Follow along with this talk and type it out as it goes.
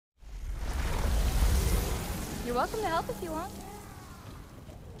You're welcome to help if you want.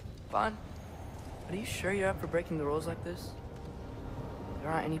 Fine. But are you sure you're up for breaking the rules like this?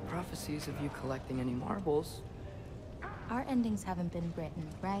 There aren't any prophecies of you collecting any marbles. Our endings haven't been written,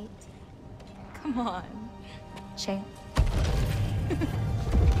 right? Come on, champ.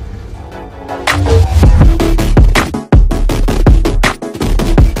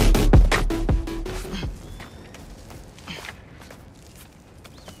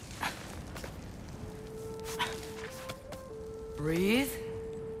 Breathe,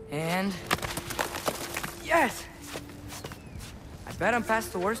 and... Yes! I bet I'm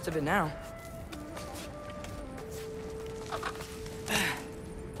past the worst of it now.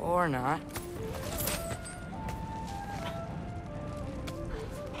 Or not.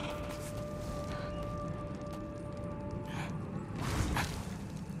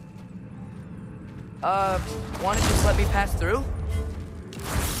 Wanna just let me pass through?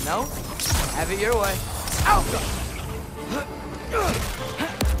 No? Have it your way. Alpha!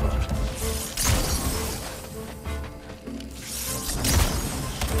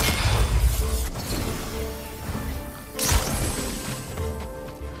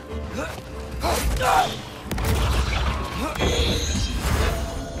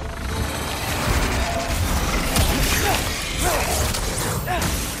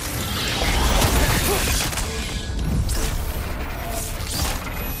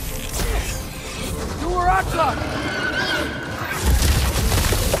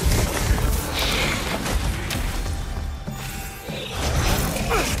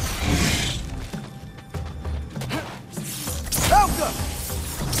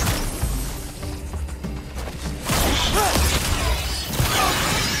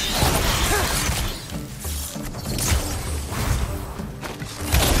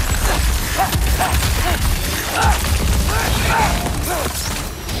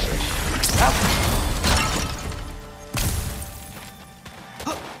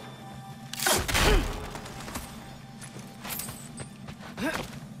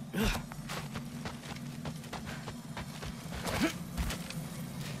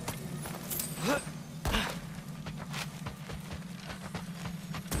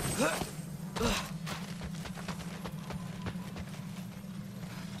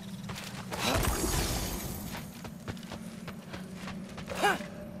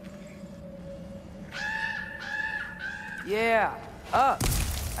 Yeah, up.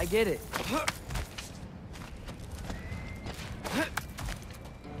 I get it.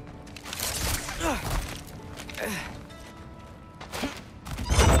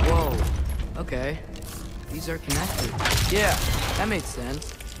 Whoa. Okay. These are connected. Yeah, that made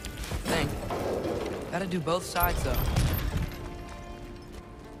sense. I think. Gotta do both sides, though.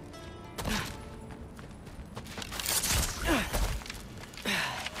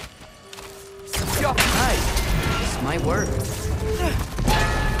 Yo, nice. This might work.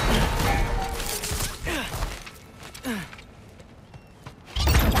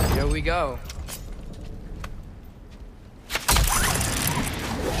 Here we go.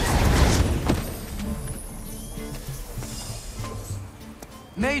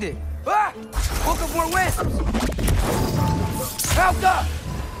 Made it! Ah! Woke up more wisps! Help up!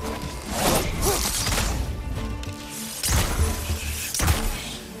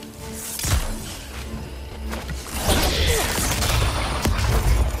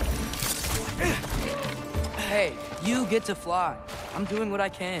 Hey, you get to fly. I'm doing what I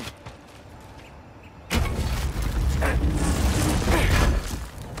can.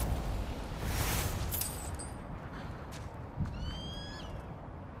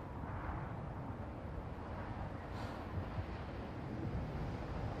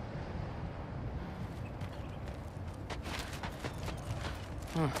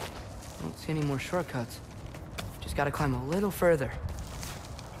 Huh. Don't see any more shortcuts. Just gotta climb a little further.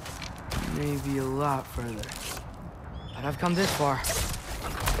 Maybe a lot further. But I've come this far.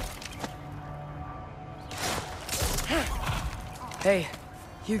 Hey,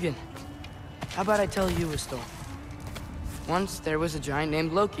 Hugin. How about I tell you a story? Once there was a giant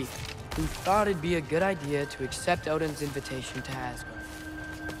named Loki who thought it'd be a good idea to accept Odin's invitation to Asgard.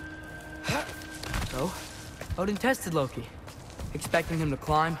 So, Odin tested Loki, expecting him to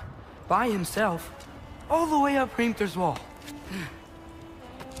climb, by himself, all the way up Hrimthur's wall.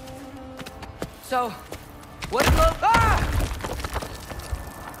 So, what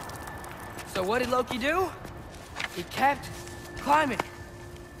did Loki do? He kept climbing.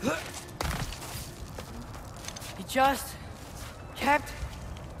 He just kept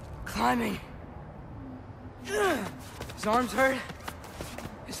climbing. His arms hurt.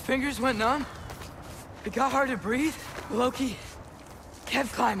 His fingers went numb. It got hard to breathe. Loki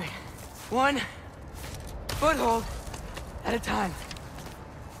kept climbing. 1, foothold at a time.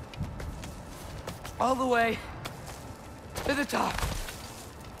 All the way to the top.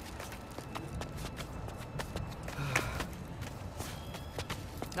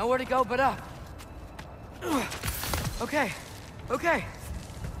 Nowhere to go but up. Okay, okay.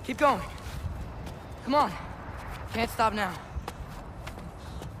 Keep going. Come on. Can't stop now.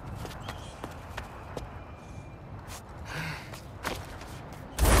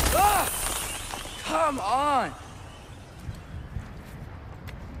 Ah! Come on!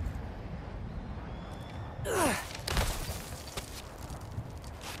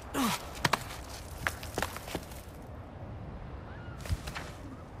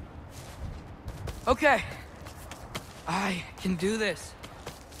 Okay. I can do this.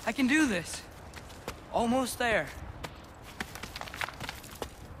 I can do this. Almost there.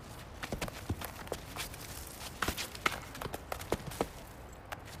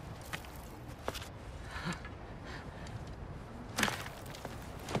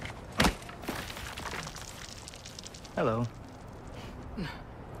 Hello.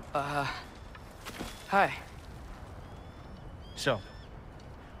 Hi. So,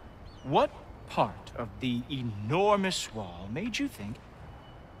 what part of the enormous wall made you think,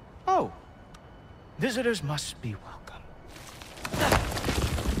 oh, visitors must be welcome?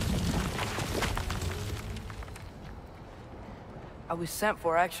 I was sent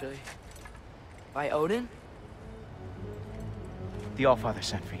for, actually. By Odin? The Allfather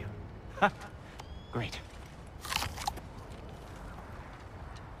sent for you. Ha! Great.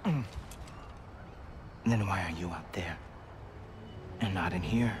 Then why are you out there? And not in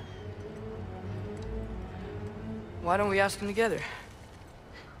here? Why don't we ask him together?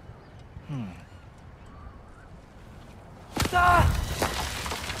 Ah!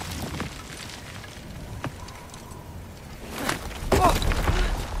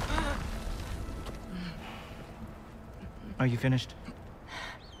 Are you finished?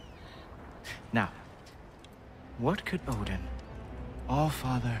 Now, what could Odin,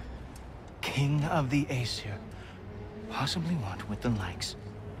 Allfather, King of the Aesir, possibly want with the likes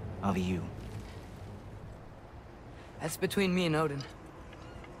of you? That's between me and Odin.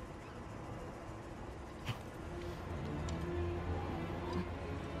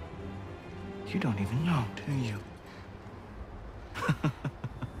 You don't even know, do you?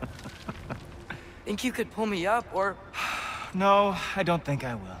 Think you could pull me up, or... No, I don't think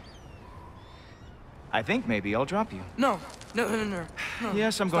I will. I think maybe I'll drop you. No.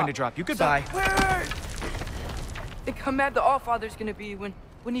 Yes, I'm going to drop you. Goodbye. Wait! Think how mad the Allfather's gonna be when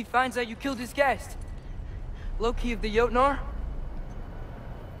he finds out you killed his guest. Loki of the Jotnar?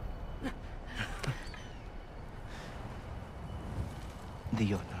 The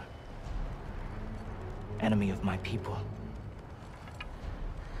Jotnar. Enemy of my people.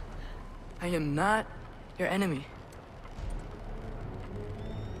 I am not your enemy.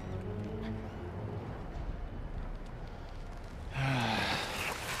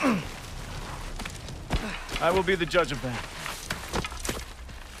 I will be the judge of that.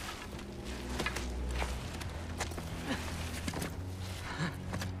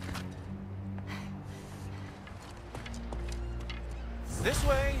 This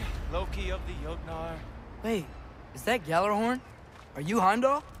way, Loki of the Jotnar. Wait, is that Gjallarhorn? Are you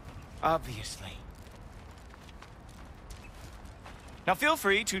Heimdall? Obviously. Now feel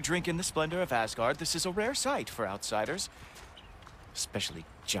free to drink in the splendor of Asgard. This is a rare sight for outsiders. Especially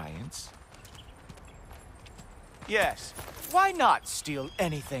giants. Yes, why not steal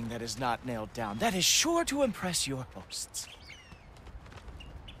anything that is not nailed down? That is sure to impress your hosts.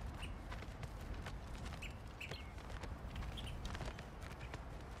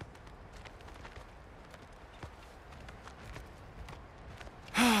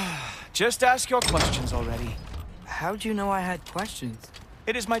 Just ask your questions already. How'd you know I had questions?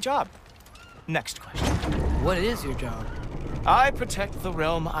 It is my job. Next question. What is your job? I protect the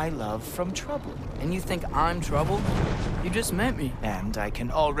realm I love from trouble. And you think I'm trouble? You just met me. And I can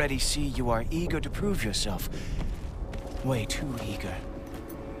already see you are eager to prove yourself. Way too eager.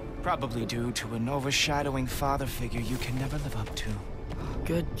 Probably due to an overshadowing father figure you can never live up to.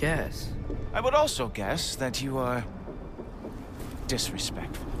 Good guess. I would also guess that you are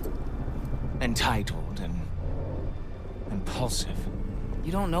disrespectful, entitled, and impulsive.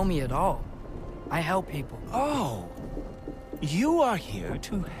 You don't know me at all. I help people. Oh, you are here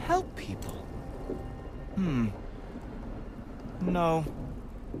to help people. No.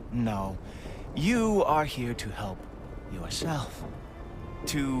 You are here to help yourself.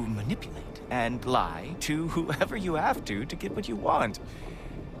 To manipulate and lie to whoever you have to get what you want.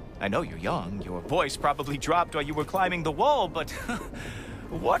 I know you're young. Your voice probably dropped while you were climbing the wall, but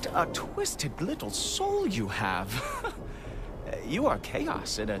What a twisted little soul you have. You are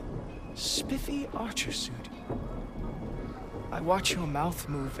chaos in a spiffy archer suit. I watch your mouth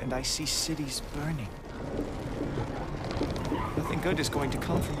move and I see cities burning. Nothing good is going to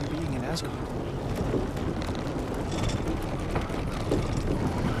come from you being in Asgard.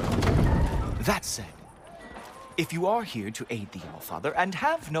 That said, if you are here to aid the Allfather and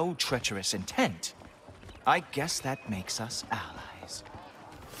have no treacherous intent, I guess that makes us allies.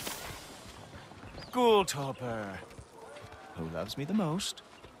 Gulltober. Who loves me the most?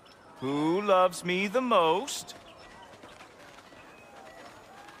 Who loves me the most?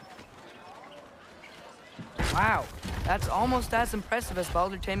 Wow, that's almost as impressive as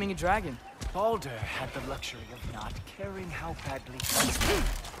Baldur taming a dragon. Baldur had the luxury of not caring how badly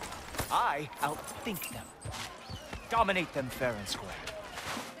I outthink them. Dominate them fair and square.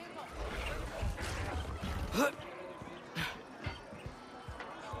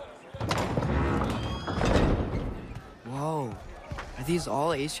 Whoa, are these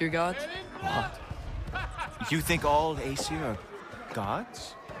all Aesir gods? What? You think all Aesir are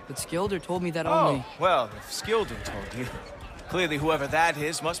gods? But Skilder told me that only... Oh, well, if Skilder told you, clearly whoever that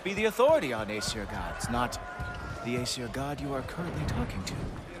is must be the authority on Aesir gods, not the Aesir god you are currently talking to.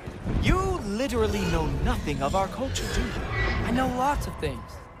 You literally know nothing of our culture, do you? I know lots of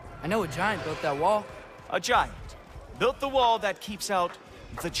things. I know a giant built that wall. A giant built the wall that keeps out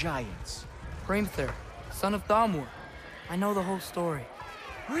the giants. Hrimthur, son of Thamur. I know the whole story.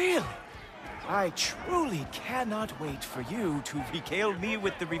 Really? I truly cannot wait for you to regale me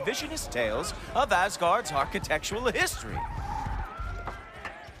with the revisionist tales of Asgard's architectural history.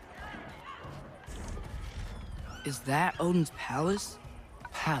 Is that Odin's palace?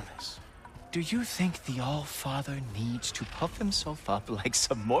 Palace? Do you think the All-Father needs to puff himself up like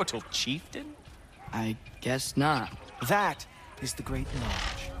some mortal chieftain? I guess not. That is the Great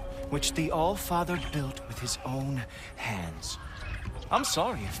Lodge, which the All-Father built with his own hands. I'm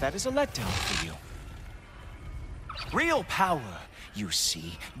sorry if that is a letdown for you. Real power, you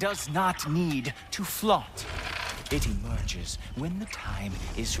see, does not need to flaunt. It emerges when the time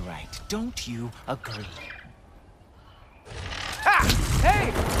is right. Don't you agree? Ha!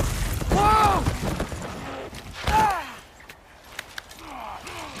 Hey! Whoa! Ah!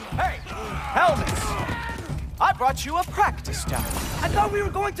 Hey, helmets! I brought you a practice down. I thought we were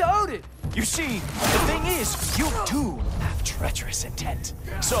going to Odin! You see, the thing is, you do have treacherous intent.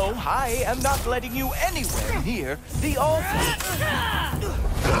 So I am not letting you anywhere near the All-Father.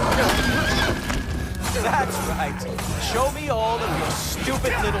 That's right. Show me all of your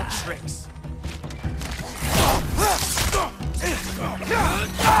stupid little tricks.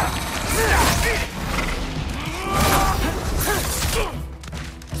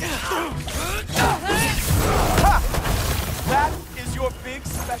 That is your big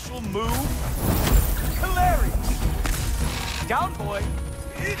special move? Hilarious! Down, boy!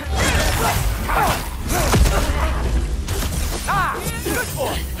 Ah! Good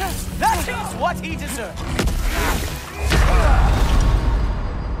boy! That is what he deserves!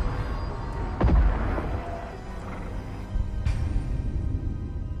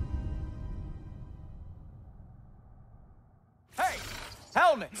 Hey!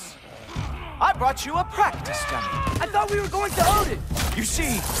 Helmets! I brought you a practice dummy. I thought we were going to Odin! You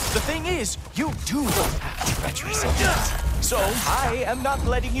see, the thing is, you do have treacherous intent. So I am not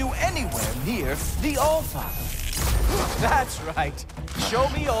letting you anywhere near the All-Father. That's right. Show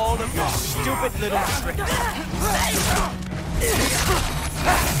me all of your stupid little tricks.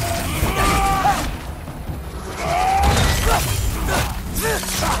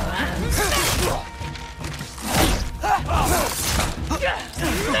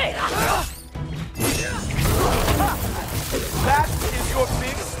 That is your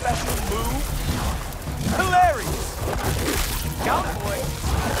big special move? Hilarious! Down, boy!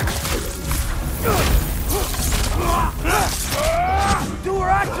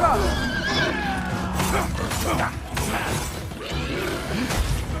 Duratra!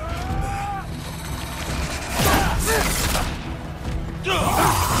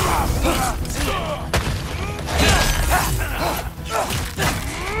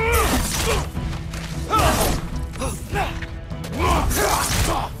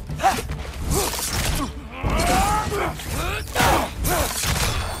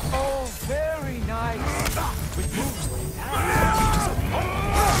 Oh, very nice. With moves like that,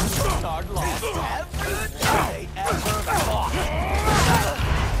 Asgard lost everything they ever fought.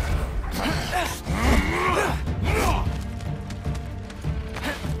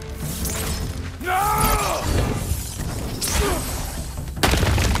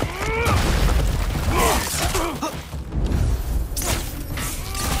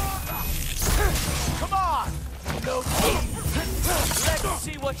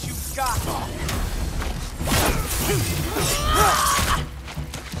 Well,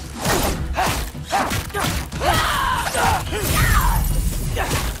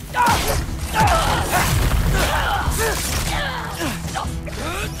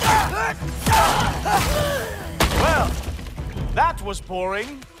 that was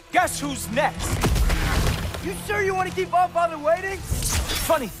boring. Guess who's next? You sure you want to keep Allfather waiting?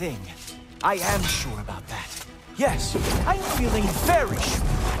 Funny thing, I am sure about that. Yes, I'm feeling very sure,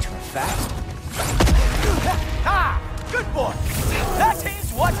 matter of fact. Ah! Good boy! That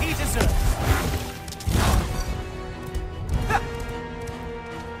is what he deserves!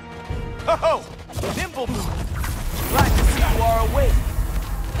 Oh, Nimble! Glad to see you are awake.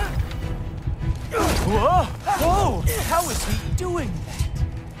 Whoa! Whoa! How is he doing that?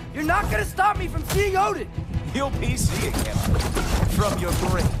 You're not gonna stop me from seeing Odin! You'll be seeing him from your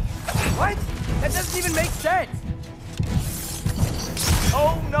grave. What? That doesn't even make sense!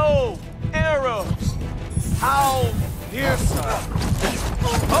 Oh no! Arrows! How fearsome!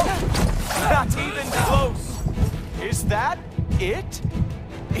 Oh! Not even close! Is that it?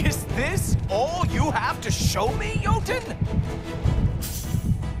 Is this all you have to show me, Jotun?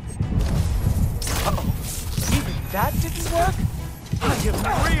 Uh-oh. Even that didn't work? I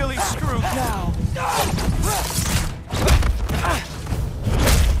am really screwed now.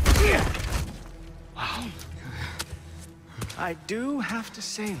 Wow. I do have to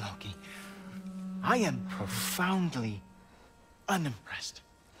say, Loki, I am profoundly unimpressed.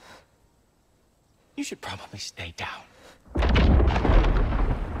 You should probably stay down.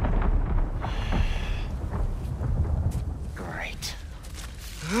 Great.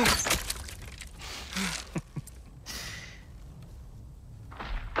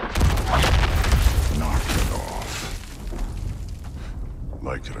 Knock it off.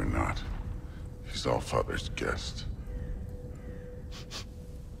 Like it or not, he's Allfather's guest.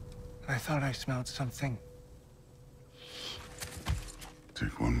 I thought I smelled something.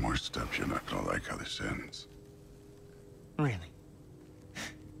 Take one more step, you're not gonna like how this ends. Really?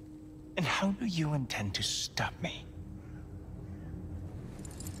 And how do you intend to stop me?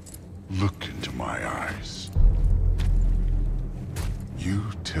 Look into my eyes. You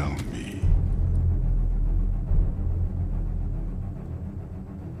tell me.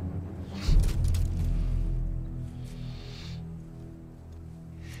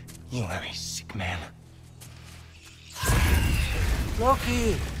 You are a sick man.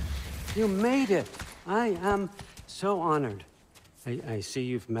 Loki, you made it. I am so honored. I see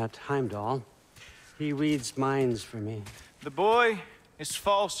you've met Heimdall. He reads minds for me. The boy is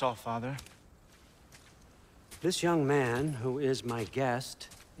false, Allfather. This young man, who is my guest,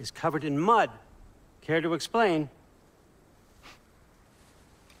 is covered in mud. Care to explain?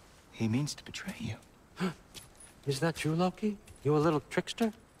 He means to betray you. Is that true, Loki? You a little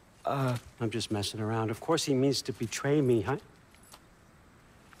trickster? I'm just messing around. Of course he means to betray me,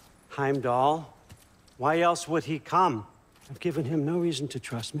 Heimdall? Why else would he come? I've given him no reason to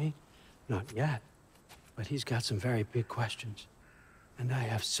trust me. Not yet. But he's got some very big questions. And I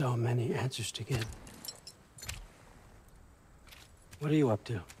have so many answers to give. What are you up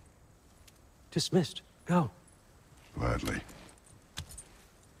to? Dismissed. Go. Gladly.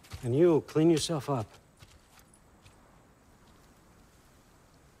 And you, clean yourself up.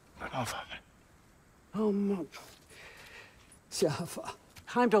 But Allfather. Oh,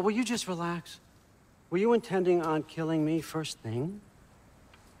 Heimdall, will you just relax? Were you intending on killing me first thing?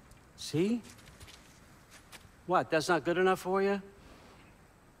 See? What, that's not good enough for you?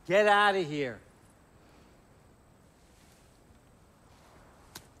 Get out of here.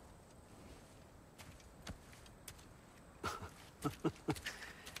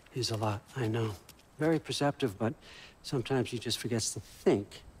 He's a lot, I know. Very perceptive, but sometimes he just forgets to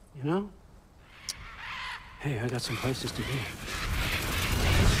think, you know? Hey, I got some places to be.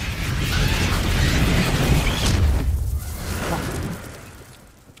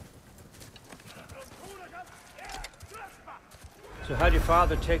 So how'd your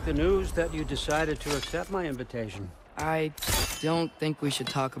father take the news that you decided to accept my invitation? I don't think we should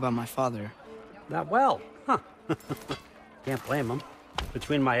talk about my father. Not well, huh? Can't blame him.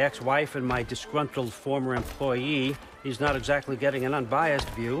 Between my ex-wife and my disgruntled former employee, he's not exactly getting an unbiased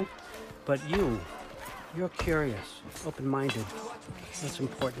view. But you're curious, open-minded. That's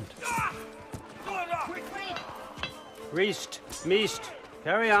important. Meest,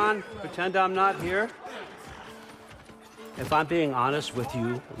 carry on. Pretend I'm not here. If I'm being honest with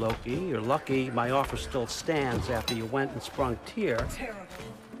you, Loki, you're lucky my offer still stands after you went and sprung Tyr.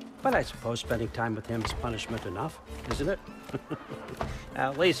 But I suppose spending time with him is punishment enough, isn't it?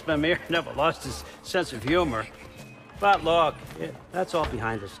 At least Mimir never lost his sense of humor. But look, that's all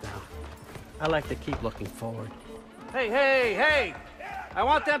behind us now. I like to keep looking forward. Hey, hey, hey! I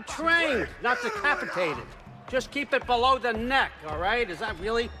want them trained, not decapitated. Just keep it below the neck, all right? Is that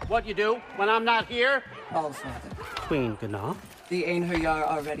really what you do when I'm not here? All, Father. Queen Gná. The ANGRBODA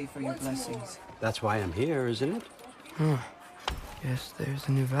are ready for your blessings. That's why I'm here, isn't it? Guess there's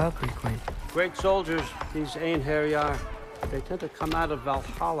a new Valkyrie queen. Great soldiers, these ANGRBODA. They tend to come out of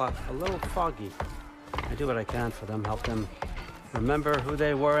Valhalla a little foggy. I do what I can for them, help them remember who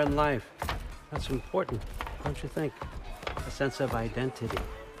they were in life. That's important, don't you think? A sense of identity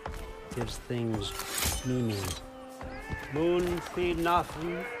gives things meaning. Moon thi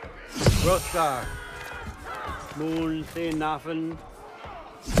nafen, Hrothgar. Moon thi nafen,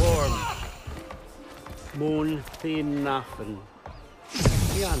 Gorm. Moon thi nafen,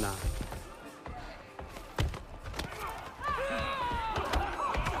 Diana.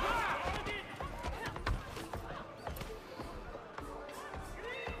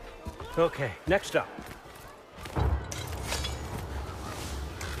 Okay, next up.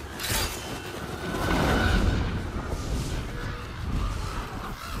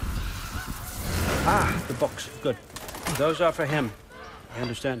 Ah, the books. Good. Those are for him. I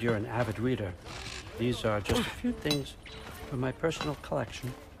understand you're an avid reader. These are just a few things from my personal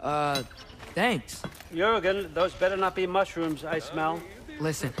collection. Thanks. Jürgen, those better not be mushrooms I smell.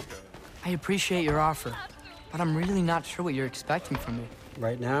 Listen, I appreciate your offer, but I'm really not sure what you're expecting from me.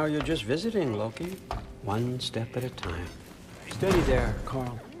 Right now, you're just visiting, Loki. One step at a time. Steady there,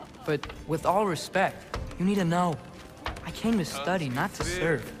 Carl. But with all respect, you need to know. I came to study, not to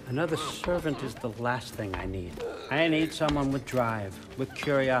serve. Another servant is the last thing I need. I need someone with drive, with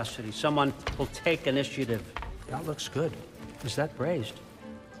curiosity, someone who'll take initiative. That looks good. Is that praised?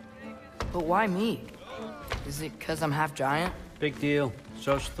 But why me? Is it because I'm half giant? Big deal.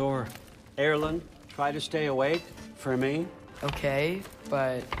 So's Thor. Erlen, try to stay awake for me. Okay,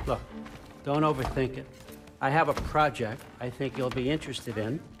 but... Look, don't overthink it. I have a project I think you'll be interested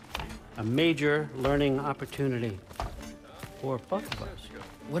in. A major learning opportunity. For both of us.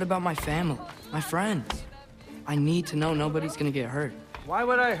 What about my family? My friends? I need to know nobody's gonna get hurt. Why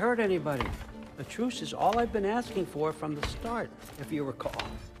would I hurt anybody? A truce is all I've been asking for from the start, if you recall.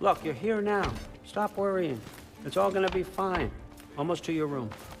 Look, you're here now. Stop worrying. It's all gonna be fine. Almost to your room.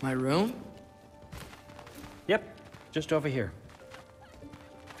 My room? Yep, just over here.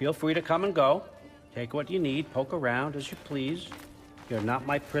 Feel free to come and go. Take what you need, poke around as you please. You're not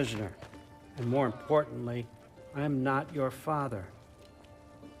my prisoner. And more importantly, I'm not your father.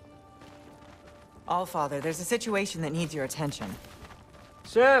 All, Father, there's a situation that needs your attention.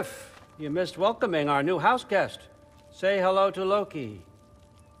 Sif, you missed welcoming our new house guest. Say hello to Loki.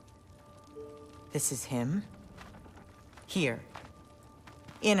 This is him. Here.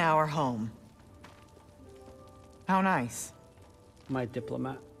 In our home. How nice. My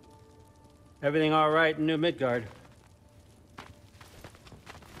diplomat. Everything all right in New Midgard?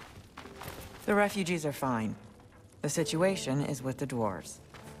 The refugees are fine. The situation is with the dwarves.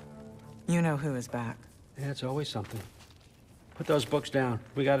 You know who is back. Yeah, it's always something. Put those books down.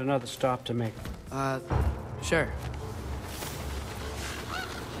 We got another stop to make. Sure.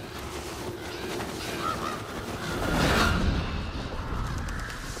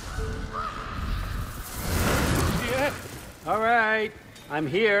 Yeah. All right. I'm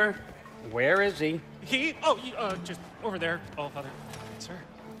here. Where is he? Just over there, All Father. Sir.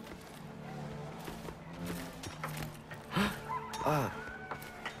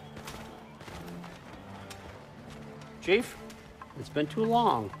 Chief, it's been too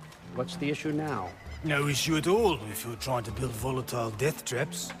long. What's the issue now? No issue at all if you're trying to build volatile death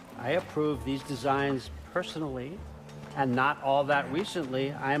traps. I approve these designs personally, and not all that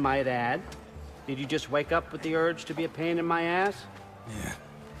recently, I might add. Did you just wake up with the urge to be a pain in my ass? Yeah.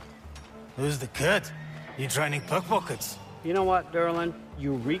 Who's the cut? You training pickpockets? You know what, Derlin?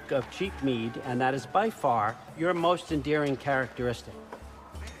 You reek of cheap mead, and that is by far your most endearing characteristic.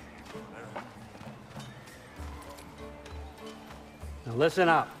 Now listen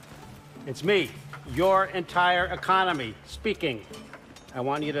up. It's me, your entire economy, speaking. I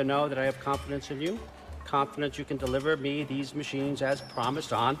want you to know that I have confidence in you. Confidence you can deliver me these machines as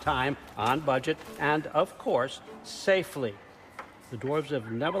promised, on time, on budget, and of course, safely. The dwarves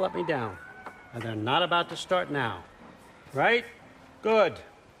have never let me down, and they're not about to start now. Right? Good.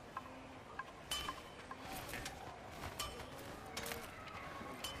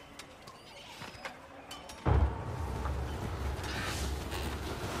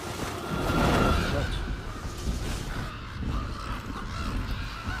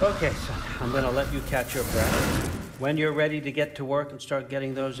 Okay, son, I'm gonna let you catch your breath. When you're ready to get to work and start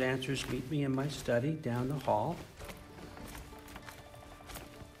getting those answers, meet me in my study down the hall.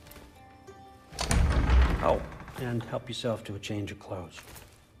 Oh, and help yourself to a change of clothes.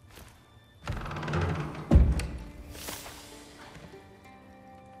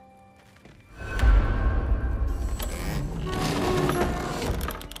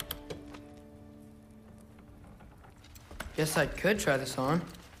 Guess I could try this on.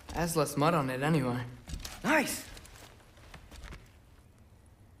 It has less mud on it anyway. Nice!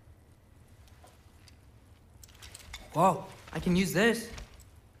 Whoa, I can use this.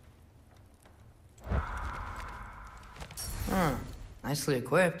 Huh, nicely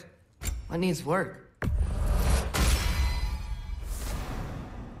equipped. What needs work?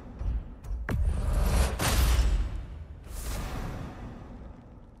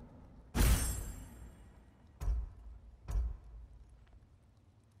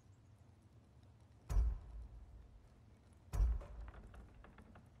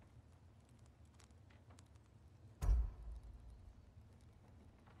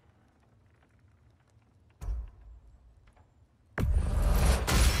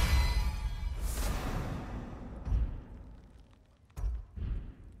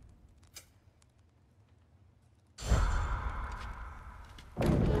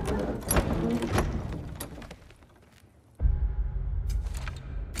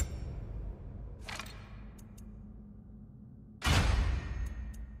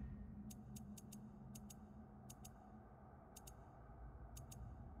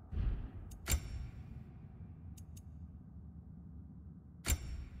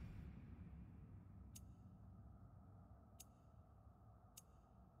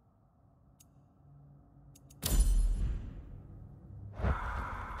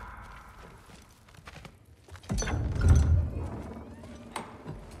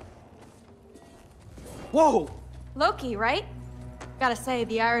 Whoa! Loki, right? Gotta say,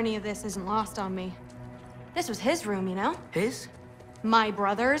 the irony of this isn't lost on me. This was his room, you know? His? My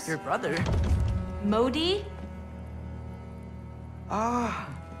brother's. Your brother? Modi? Ah,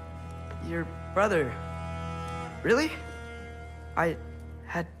 your brother. Really? I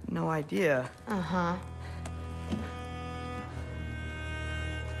had no idea. Uh-huh.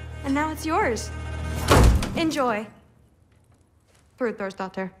 And now it's yours. Enjoy.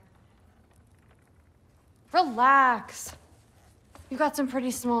 Daughter. Relax. You got some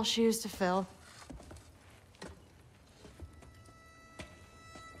pretty small shoes to fill.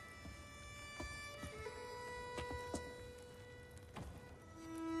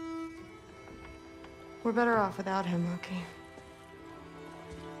 We're better off without him, Loki.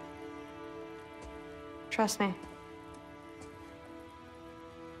 Trust me.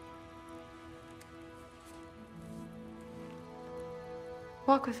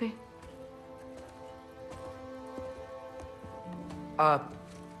 Walk with me.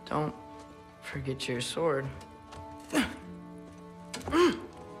 Don't forget your sword.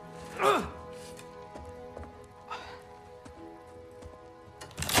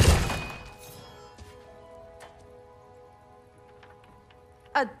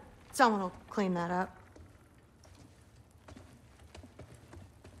 Someone will clean that up.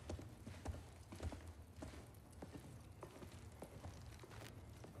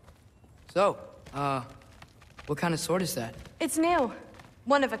 So, what kind of sword is that? It's new.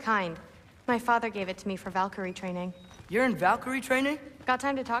 One of a kind. My father gave it to me for Valkyrie training. You're in Valkyrie training? Got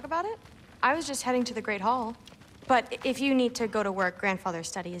time to talk about it? I was just heading to the Great Hall. But if you need to go to work, Grandfather's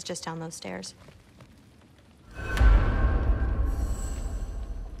study is just down those stairs.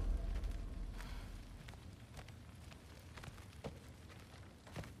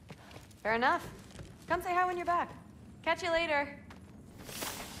 Fair enough. Come say hi when you're back. Catch you later.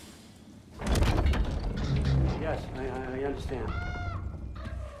 Yes, I understand.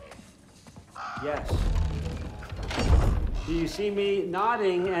 Yes. Do you see me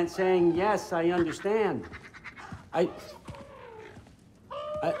nodding and saying, yes, I understand?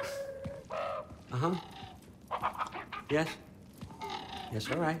 Uh-huh. Yes. Yes,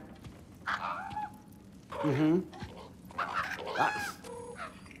 all right. Mm-hmm.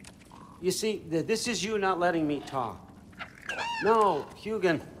 You see, this is you not letting me talk. No,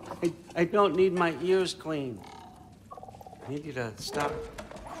 Hugin, I don't need my ears cleaned. I need you to stop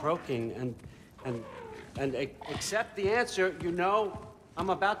croaking and accept the answer you know I'm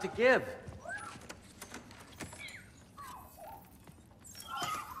about to give.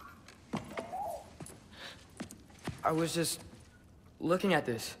 I was just looking at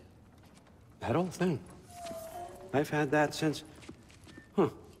this. That old thing. I've had that since... Huh.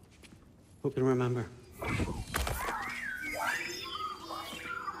 Who can remember?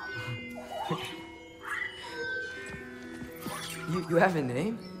 You have a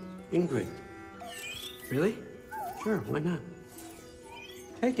name? Ingrid. Really? Sure, why not?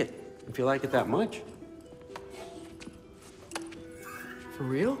 Take it, if you like it that much. For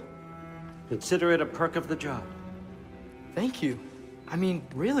real? Consider it a perk of the job. Thank you. I mean,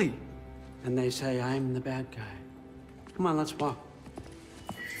 really. And they say I'm the bad guy. Come on, let's walk.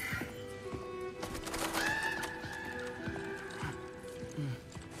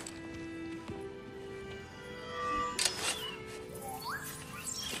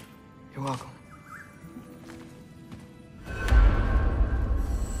 You're welcome.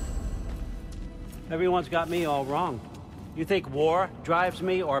 Everyone's got me all wrong. You think war drives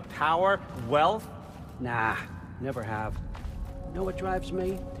me, or power, wealth? Nah, never have. You know what drives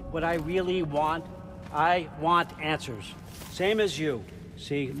me? What I really want? I want answers. Same as you.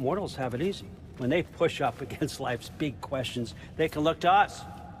 See, mortals have it easy. When they push up against life's big questions, they can look to us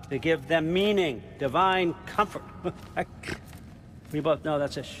to give them meaning, divine comfort. We both know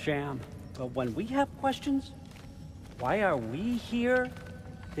that's a sham. But when we have questions, why are we here?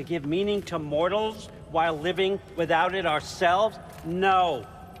 To give meaning to mortals while living without it ourselves? No.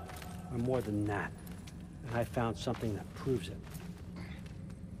 We're more than that. And I found something that proves it.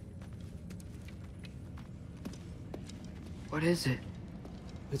 What is it?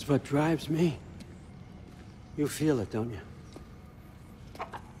 It's what drives me. You feel it, don't you?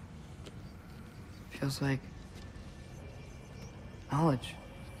 Feels like knowledge.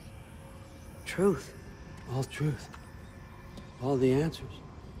 Truth. All truth. All the answers.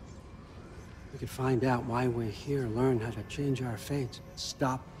 We could find out why we're here, learn how to change our fates,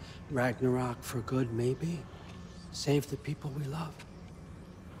 stop Ragnarok for good, maybe. Save the people we love.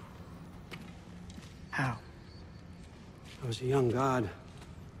 How? I was a young god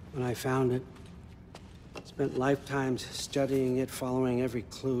when I found it. Spent lifetimes studying it, following every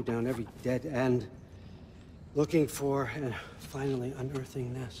clue down every dead end, looking for and finally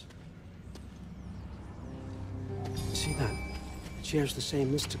unearthing this. You see that? It shares the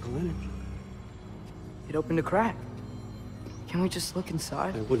same mystical energy. It opened a crack. Can we just look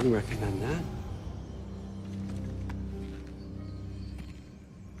inside? I wouldn't recommend that.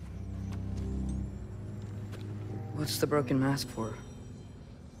 What's the broken mask for?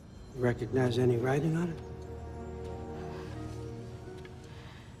 You recognize any writing on it?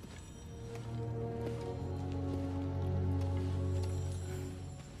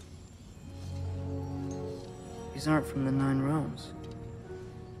 These aren't from the Nine Realms.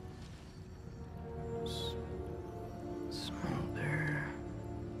 Smolder.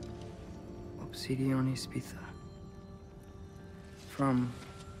 Obsidione Spitha. From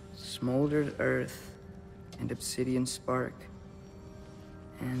smoldered earth and obsidian spark.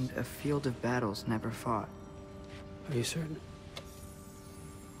 And a field of battles never fought. Are you certain?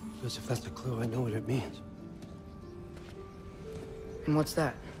 Because if that's a clue, I know what it means. And what's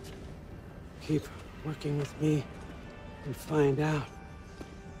that? Keep working with me and find out.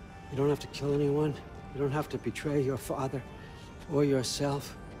 You don't have to kill anyone. You don't have to betray your father or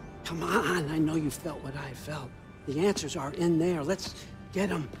yourself. Come on, I know you felt what I felt. The answers are in there. Let's get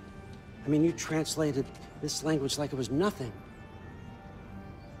them. I mean, you translated this language like it was nothing.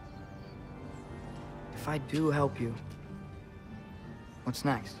 If I do help you, what's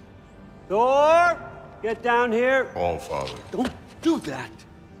next? Thor! Get down here! All Father. Don't do that!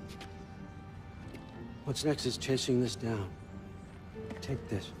 What's next is chasing this down. Take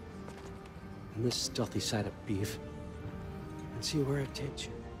this, and this stealthy side of beef, and see where it takes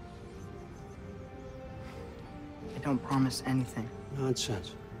you. I don't promise anything.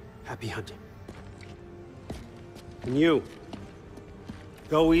 Nonsense. Happy hunting. And you,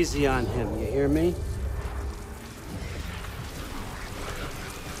 go easy on him, you hear me?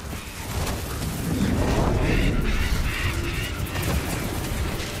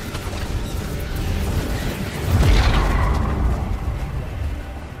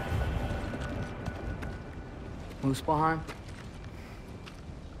 Muspelheim?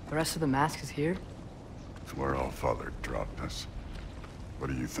 The rest of the mask is here? It's where All Father dropped us. What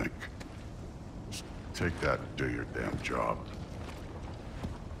do you think? Just take that and do your damn job.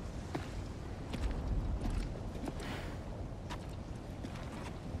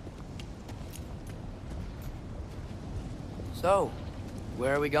 So,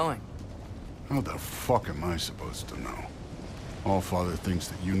 where are we going? How the fuck am I supposed to know? All Father thinks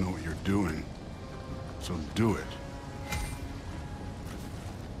that you know what you're doing. So do it.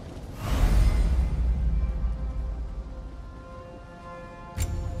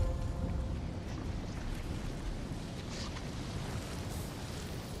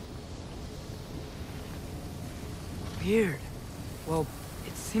 Weird. Well,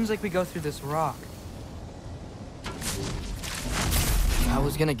 it seems like we go through this rock. I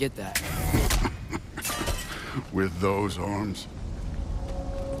was gonna get that. With those arms?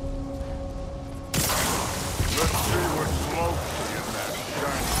 Let's see what floats in that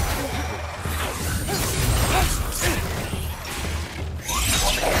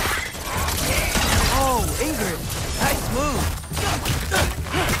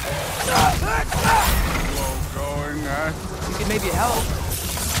maybe help.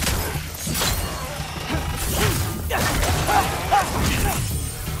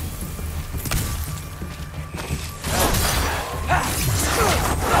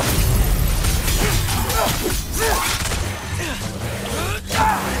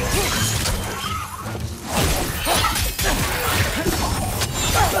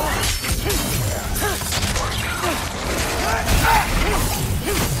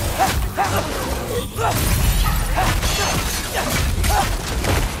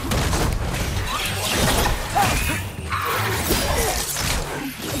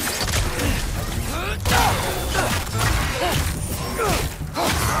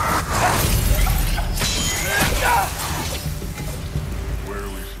 Where are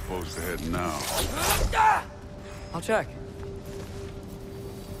we supposed to head now? I'll check.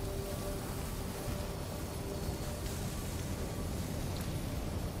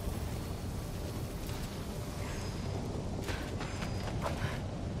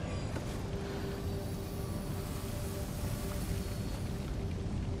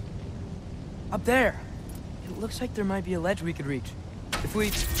 Up there. It looks like there might be a ledge we could reach. If we...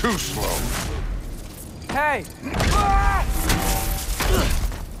 Too slow. Hey!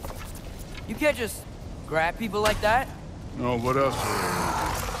 You can't just grab people like that. No, what else?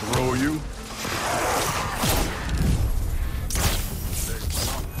 Throw you?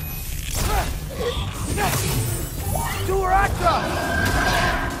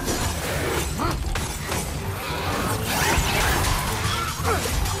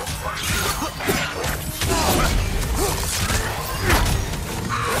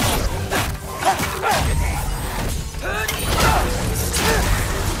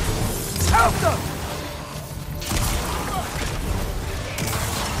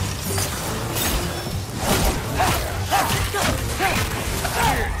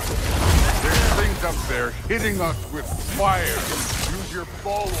 Up there, hitting us with fire. Use your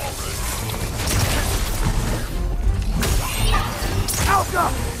bow already.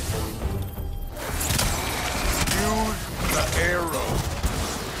 Alka! Use the arrow.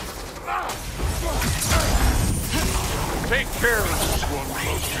 Take care of this one,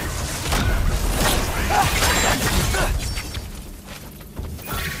 Loki.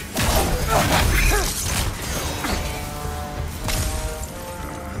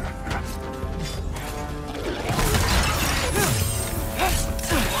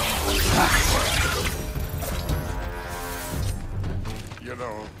 You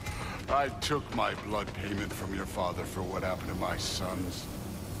know, I took my blood payment from your father for what happened to my sons,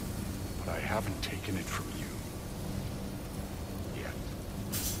 but I haven't taken it from you. Yet.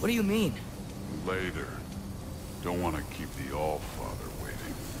 What do you mean? Later. Don't want to keep the All-Father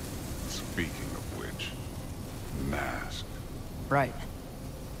waiting. Speaking of which, mask. Right.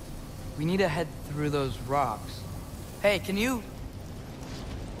 We need to head through those rocks. Hey, can you...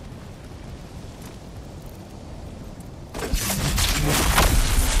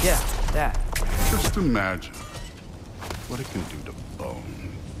 Yeah, that. Just imagine what it can do to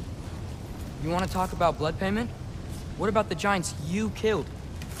bone. You want to talk about blood payment? What about the giants you killed?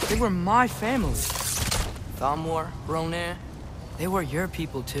 They were my family. Thamor, Ronir, they were your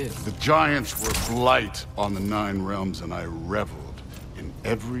people too. The giants were blight on the 9 realms, and I reveled in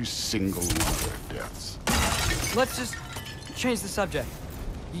every single one of their deaths. Let's just change the subject.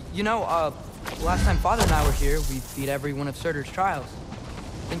 You know, last time Father and I were here, we beat every one of Surtur's trials.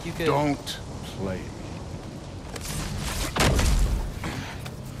 Think you could... Don't play me.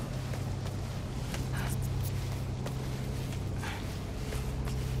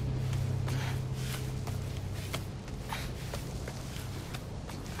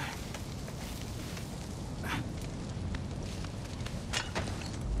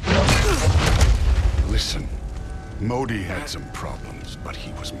 Listen, Modi had some problems, but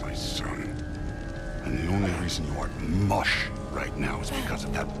he was my son. And the only reason you aren't mush right now is because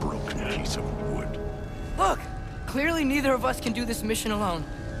of that broken piece of wood. Look! Clearly neither of us can do this mission alone.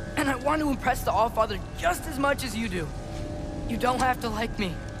 And I want to impress the All-Father just as much as you do. You don't have to like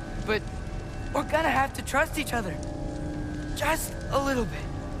me, but we're gonna have to trust each other. Just a little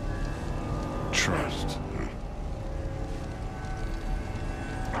bit. Trust, huh?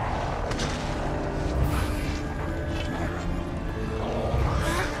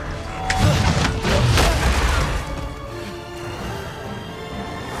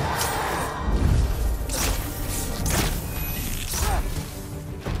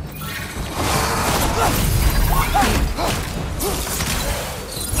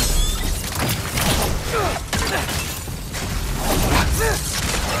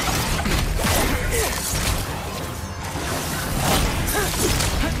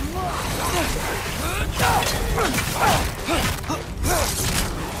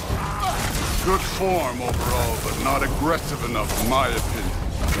 form overall, but not aggressive enough in my opinion.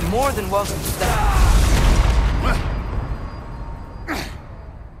 You're more than welcome to step.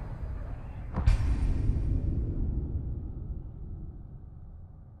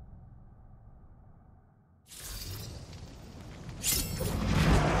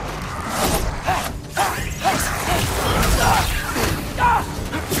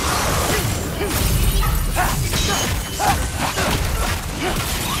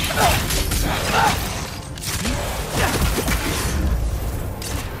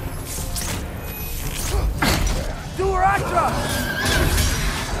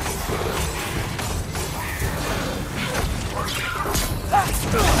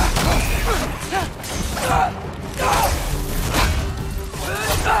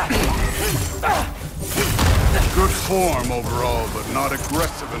 Good form overall, but not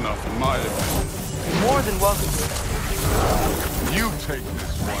aggressive enough in my opinion. You're more than welcome to step. You take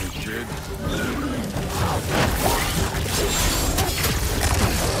this one, kid.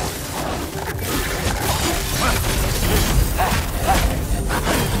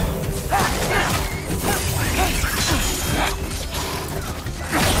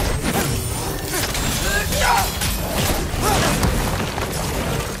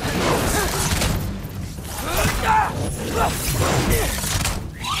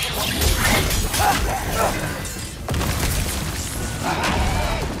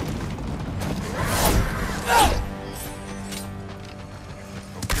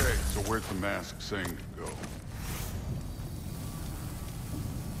 Okay, so where's the mask saying to go?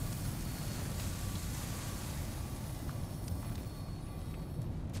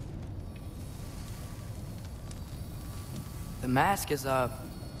 The mask is,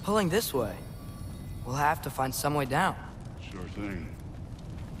 pulling this way. We'll have to find some way down. Sure thing.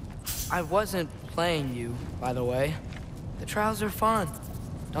 I wasn't playing you, by the way. The trials are fun.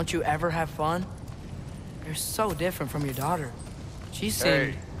 Don't you ever have fun? You're so different from your daughter. She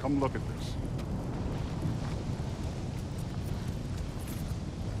seemed... Hey, come look at this.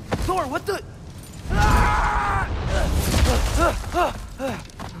 Thor, what the...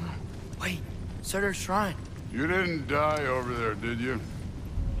 Wait, Surtur's shrine. You didn't die over there, did you?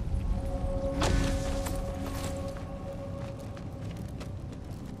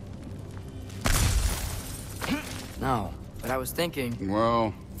 No, but I was thinking...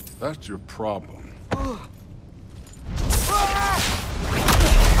 Well, that's your problem.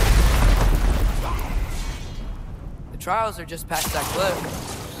 The trials are just past that cliff.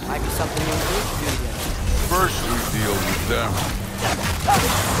 Might be something you and Luke can do together. First we deal with them.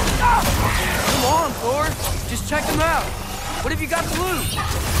 Come on, Thor! Just check them out! What have you got to lose?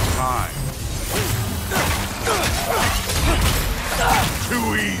 Time.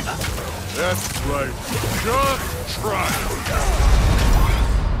 Too easy. That's right. Just try it.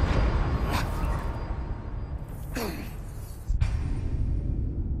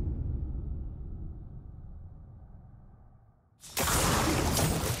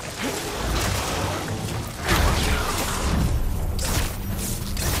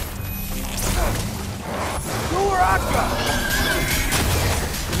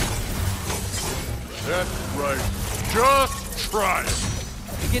 That's right. Just try it.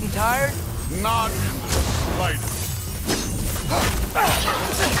 You getting tired? Not in the slightest.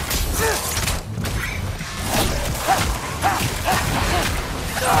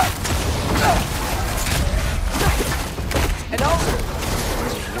 And over.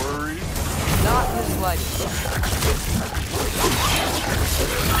 Worried? Not in the slightest.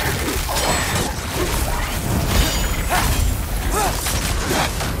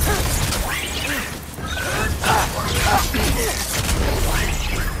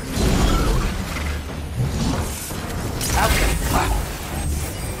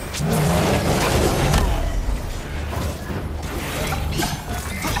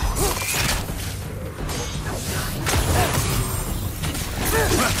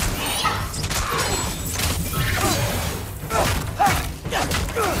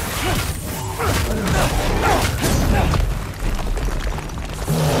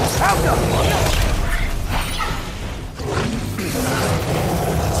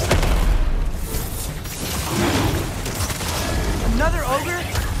 Another ogre?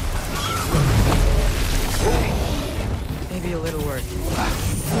 Maybe a little work.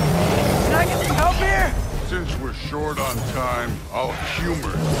 Can I get some help here? Since we're short on time, I'll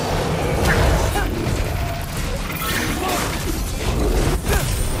humor it.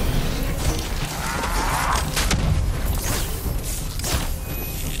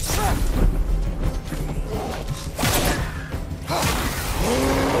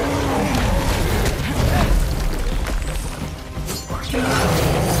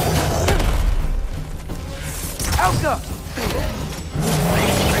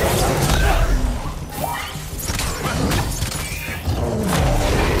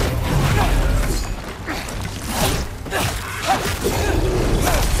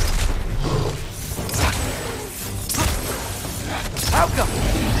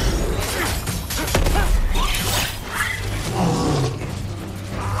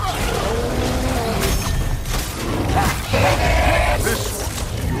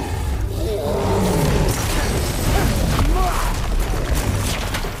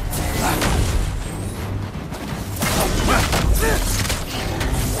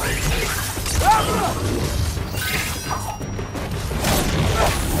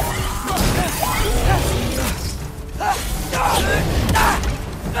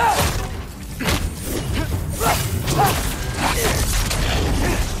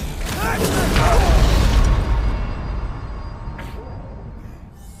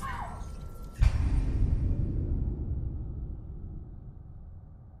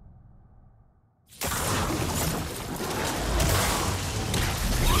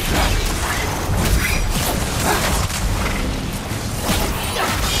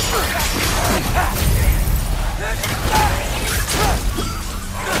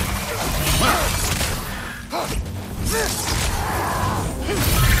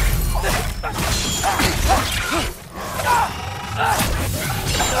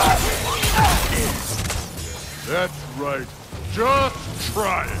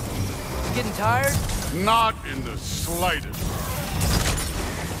 Getting tired? Not in the slightest.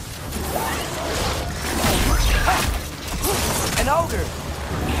 An ogre!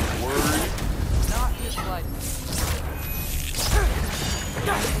 Worried? Not in the slightest.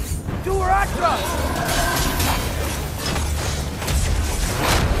 Do her Atreus!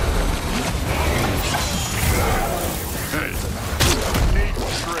 Hey, neat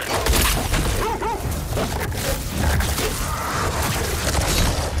trick.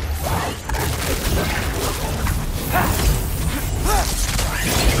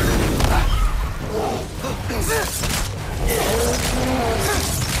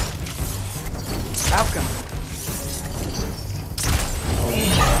 Outcome.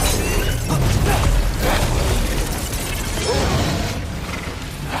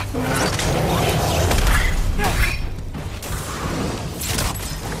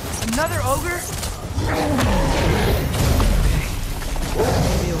 Another ogre?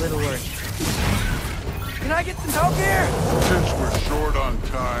 Maybe a little worried. Can I get some help here? Since we're short on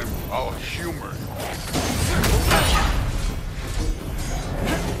time, I'll humor you.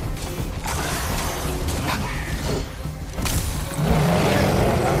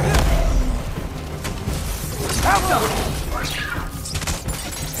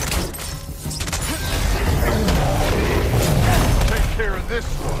 Take care of this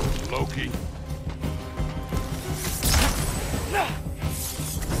one, Loki.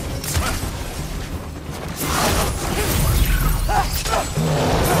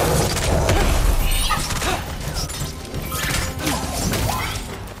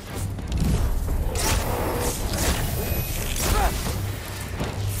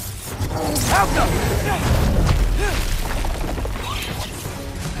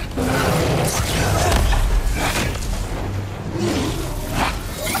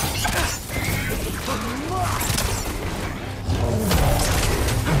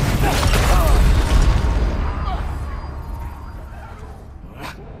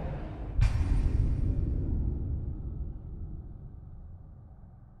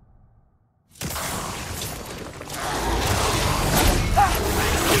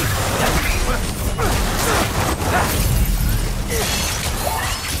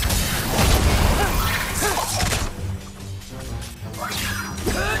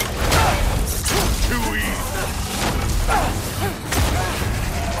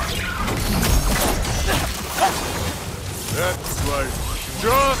 That's right.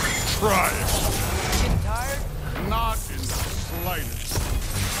 Just try it. Getting tired? Not in the slightest.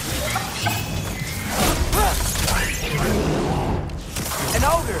 An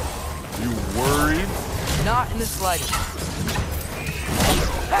ogre! You worried? Not in the slightest.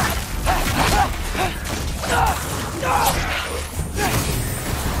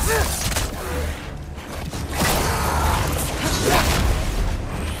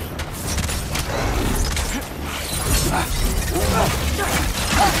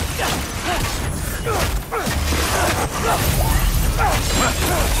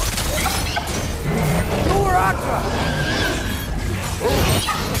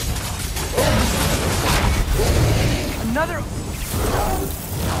 Another...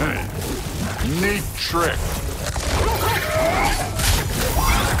 Hey, neat trick.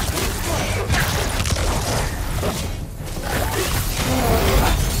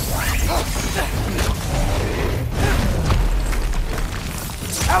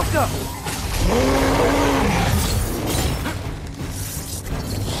 Outcome!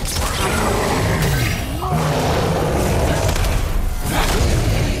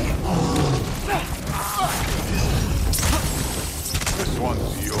 This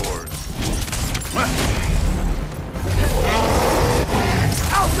one's yours.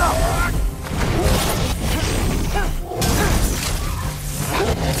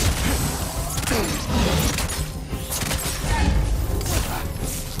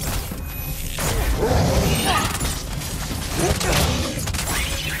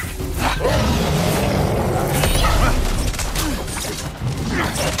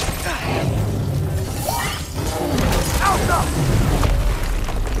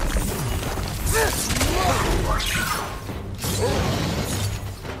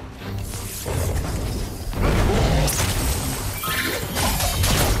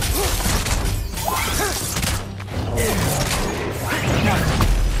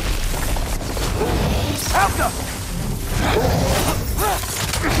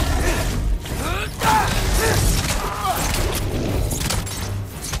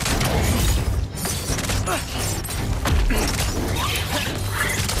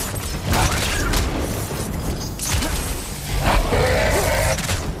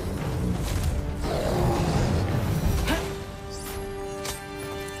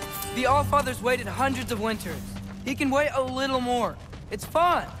 The Allfather's waited hundreds of winters. He can wait a little more. It's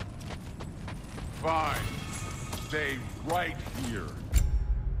fun. Fine. Stay right here.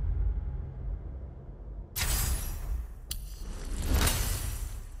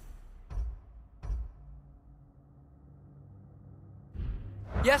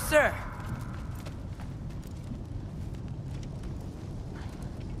 Yes, sir.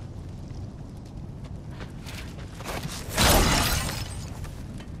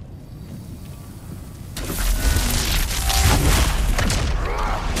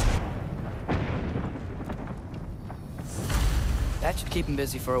 That should keep him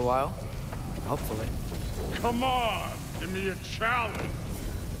busy for a while. Hopefully. Come on! Give me a challenge!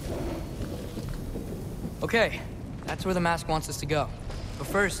 Okay, that's where the mask wants us to go. But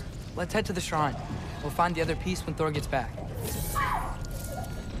first, let's head to the shrine. We'll find the other piece when Thor gets back.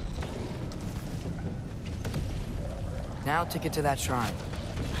 Now to get to that shrine.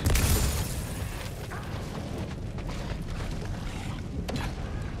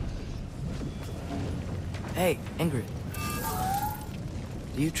 Hey, Ingrid.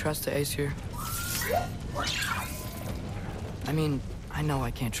 Do you trust the Aesir? I mean, I know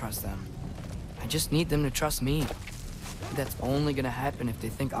I can't trust them. I just need them to trust me. That's only gonna happen if they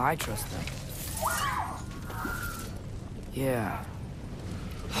think I trust them. Yeah.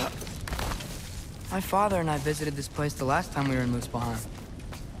 My father and I visited this place the last time we were in Muspelheim.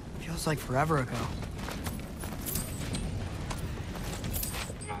 Feels like forever ago.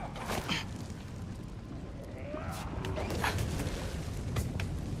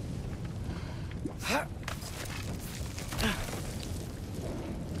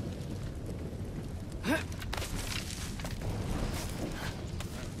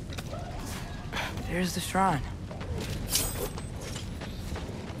 There's the shrine.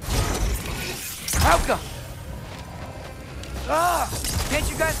 Helka! Ah! Can't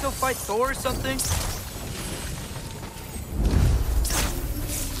you guys go fight Thor or something?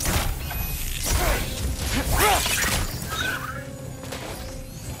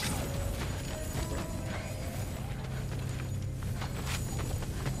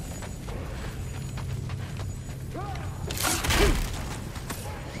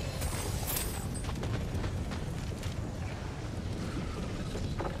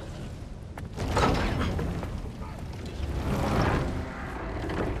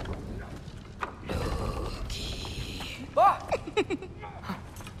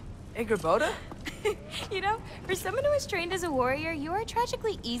 ANGRBODA? You know, for someone who is trained as a warrior, you are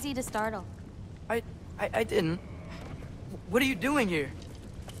tragically easy to startle. I didn't. What are you doing here?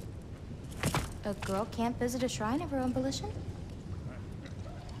 A girl can't visit a shrine of her own volition?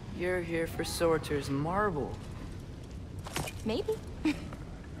 You're here for Sorter's marble. Maybe.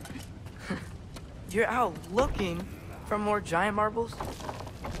 You're out looking for more giant marbles?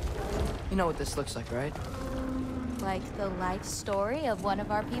 You know what this looks like, right? Like the life story of one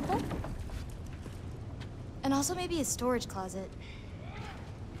of our people? And also maybe a storage closet.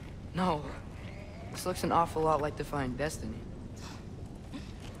 No. This looks an awful lot like Defying Destiny.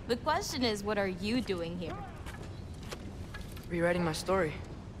 The question is, what are you doing here? Rewriting my story.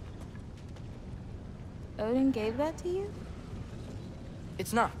 Odin gave that to you?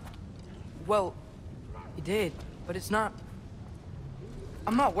 It's not. Well, he did, but it's not.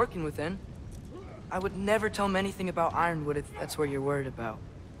 I'm not working with him. I would never tell him anything about Ironwood if that's what you're worried about.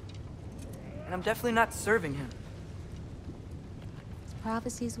 And I'm definitely not serving him. It's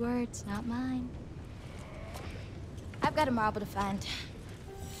prophecy's words, not mine. I've got a marble to find.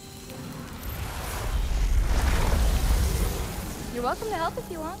 You're welcome to help if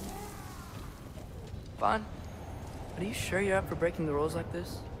you want. Fine. But are you sure you're up for breaking the rules like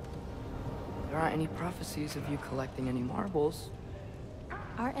this? There aren't any prophecies of you collecting any marbles.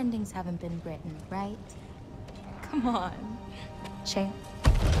 Our endings haven't been written, right? Come on, champ.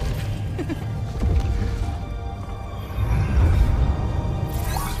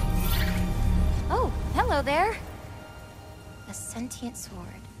 Oh, hello there. A sentient sword.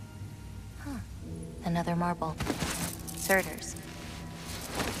 Huh. Another marble. Surtur's.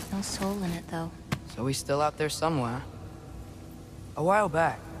 No soul in it, though. So he's still out there somewhere. A while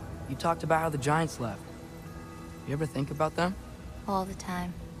back, you talked about how the giants left. You ever think about them? All the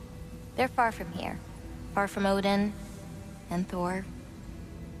time. They're far from here. Far from Odin and Thor.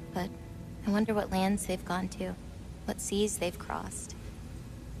 But I wonder what lands they've gone to. What seas they've crossed.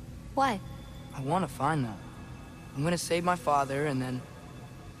 Why? I want to find them. I'm gonna save my father, and then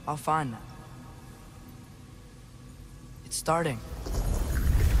I'll find them. It's starting.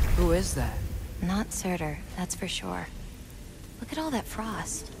 Who is that? Not Surtur, that's for sure. Look at all that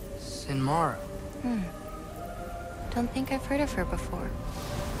frost. Sinmara. Don't think I've heard of her before.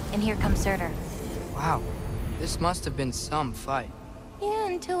 And here comes Surtur. Wow, this must have been some fight. Yeah,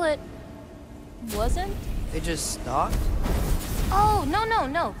 until it wasn't. They just stopped? Oh,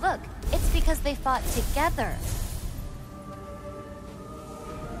 no. Look, it's because they fought together.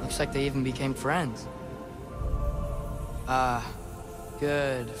 Looks like they even became friends.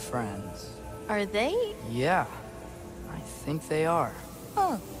 Good friends. Are they? Yeah, I think they are.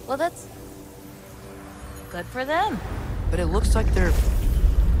 Oh, well that's good for them. But it looks like their,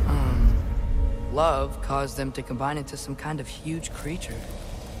 love caused them to combine into some kind of huge creature.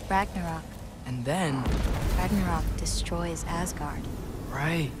 Ragnarok. And then... Ragnarok destroys Asgard.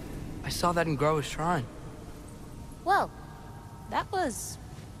 Right. I saw that in Groa's shrine. Well, that was...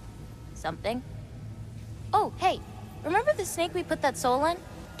 something. Oh, hey, remember the snake we put that soul in?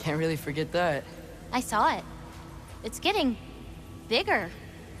 Can't really forget that. I saw it. It's getting bigger.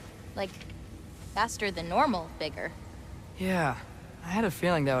 Like, faster than normal bigger. Yeah, I had a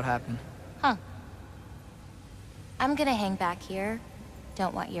feeling that would happen. Huh. I'm gonna hang back here.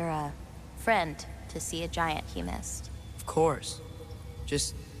 Don't want your, friend to see a giant he missed. Of course.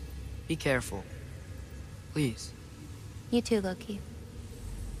 Just be careful. Please. You too, Loki.